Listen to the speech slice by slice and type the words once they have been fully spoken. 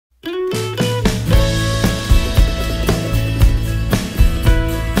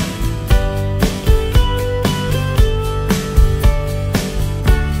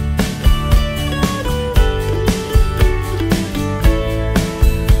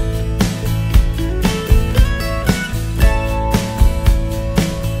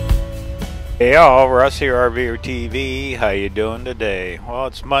Hey all, Russ here, RVerTV. How you doing today? Well,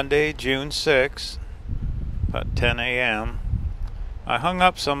 it's Monday, June 6th, about 10 a.m. I hung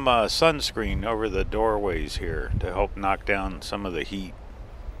up some sunscreen over the doorways here to help knock down some of the heat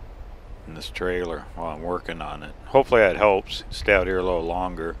in this trailer while I'm working on it. Hopefully that helps. Stay out here a little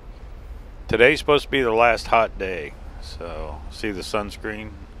longer. Today's supposed to be the last hot day, so see the sunscreen?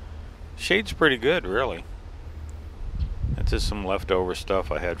 Shade's pretty good, really. That's just some leftover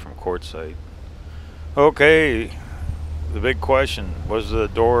stuff I had from quartzite. Okay, the big question, was the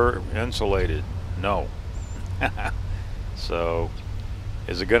door insulated? No. So,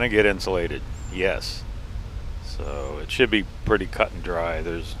 is it going to get insulated? Yes. So, it should be pretty cut and dry.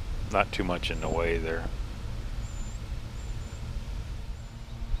 There's not too much in the way there.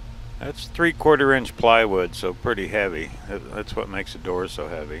 That's 3/4 inch plywood, so pretty heavy. That's what makes the door so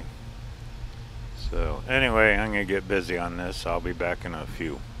heavy. So, anyway, I'm going to get busy on this. I'll be back in a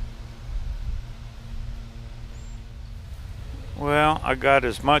few. Well, I got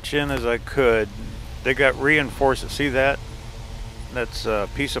as much in as I could. They got reinforced. See that? That's a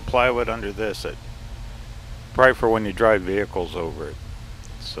piece of plywood under this. Probably for when you drive vehicles over it.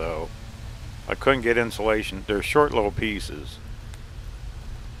 So I couldn't get insulation. They're short little pieces.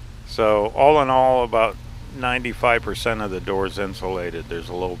 So all in all, about 95% of the door's insulated. There's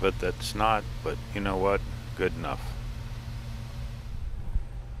a little bit that's not, but you know what? Good enough.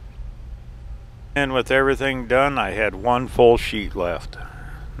 And with everything done, I had one full sheet left.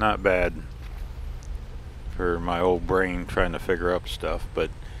 Not bad for my old brain trying to figure up stuff, but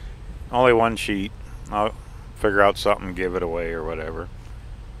only one sheet. I'll figure out something, give it away or whatever.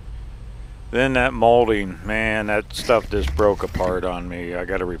 Then that molding, man, that stuff just broke apart on me. I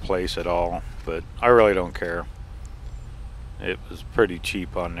got to replace it all, but I really don't care. It was pretty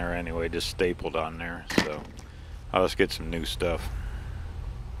cheap on there anyway, just stapled on there, so I'll just get some new stuff.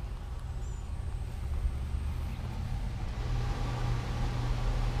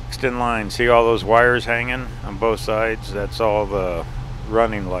 In line, see all those wires hanging on both sides? That's all the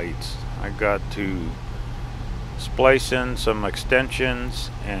running lights. I got to splice in some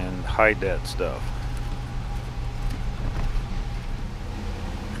extensions and hide that stuff.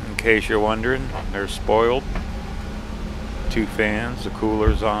 In case you're wondering, they're spoiled. 2 fans, the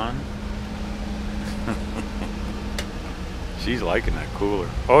cooler's on. She's liking that cooler.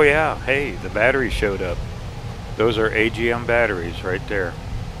 Oh yeah, hey, the batteries showed up. Those are AGM batteries right there.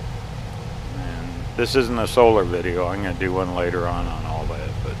 This isn't a solar video. I'm going to do one later on all that,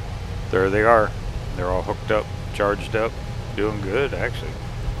 but there they are. They're all hooked up, charged up, doing good actually.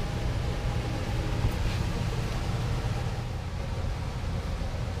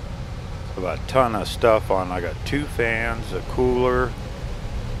 About a ton of stuff on. I got 2 fans, a cooler,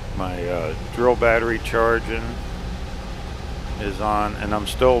 my drill battery charging is on, and I'm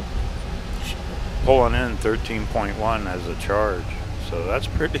still pulling in 13.1 as a charge, so that's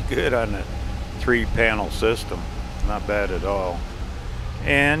pretty good on it. 3-panel system, not bad at all.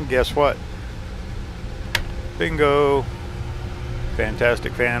 And guess what? Bingo!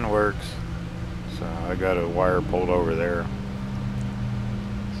 Fan-tastic fan works. So I got a wire pulled over there.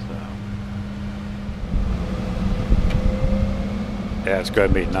 So yeah, it's gonna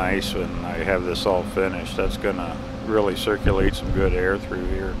be nice when I have this all finished. That's gonna really circulate some good air through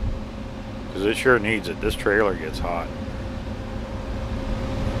here, because it sure needs it. This trailer gets hot.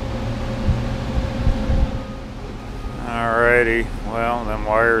 Alrighty, well, them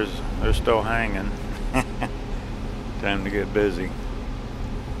wires, they're still hanging. Time to get busy.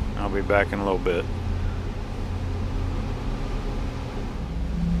 I'll be back in a little bit.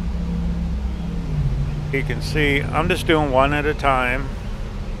 You can see I'm just doing one at a time.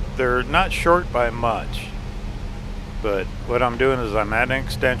 They're not short by much, but what I'm doing is I'm adding an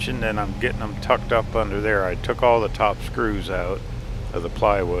extension and I'm getting them tucked up under there. I took all the top screws out of the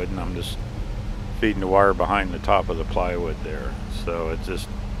plywood and I'm just feeding the wire behind the top of the plywood there, so it's just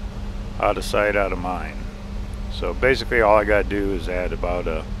out of sight, out of mind. So basically all I got to do is add about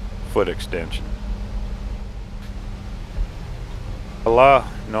a foot extension. Voila,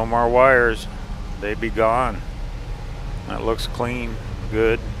 no more wires, they be gone. That looks clean,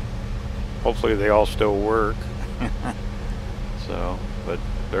 good. Hopefully they all still work. So, but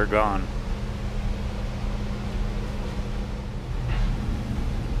they're gone.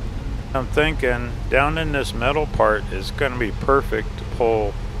 I'm thinking down in this metal part is going to be perfect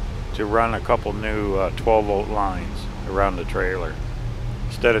to run a couple new 12-volt lines around the trailer.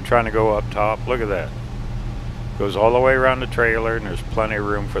 Instead of trying to go up top, look at that. Goes all the way around the trailer and there's plenty of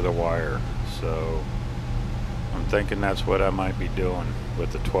room for the wire. So I'm thinking that's what I might be doing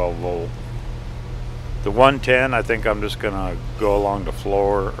with the 12-volt. The 110, I think I'm just gonna go along the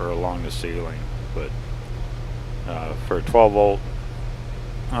floor or along the ceiling, but for a 12 volt,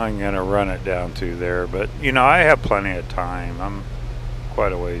 I'm gonna run it down to there. But you know, I have plenty of time. I'm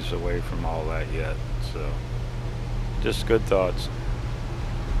quite a ways away from all that yet, so just good thoughts.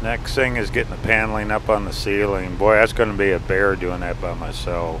 Next thing is getting the paneling up on the ceiling. Boy, that's going to be a bear doing that by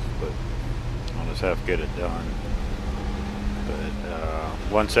myself, but I'll just have to get it done.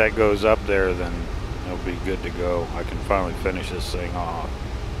 But once that goes up there, then it'll be good to go. I can finally finish this thing off.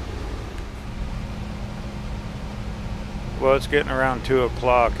 Well, it's getting around 2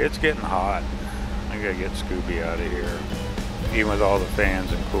 o'clock. It's getting hot. I gotta get Scooby out of here, even with all the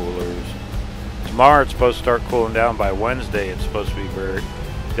fans and coolers. Tomorrow it's supposed to start cooling down. By Wednesday it's supposed to be very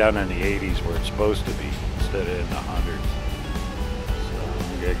down in the 80s where it's supposed to be, instead of in the 100s. So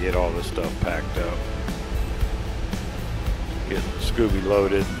we gotta get all this stuff packed up, get Scooby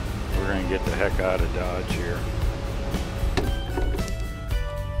loaded. We're gonna get the heck out of Dodge here.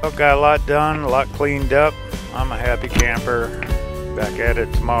 Well, got a lot done, a lot cleaned up. I'm a happy camper. Back at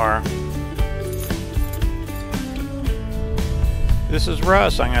it tomorrow. This is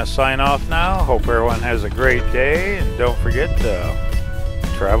Russ. I'm gonna sign off now. Hope everyone has a great day, and don't forget to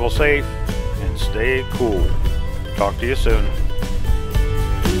travel safe and stay cool. Talk to you soon.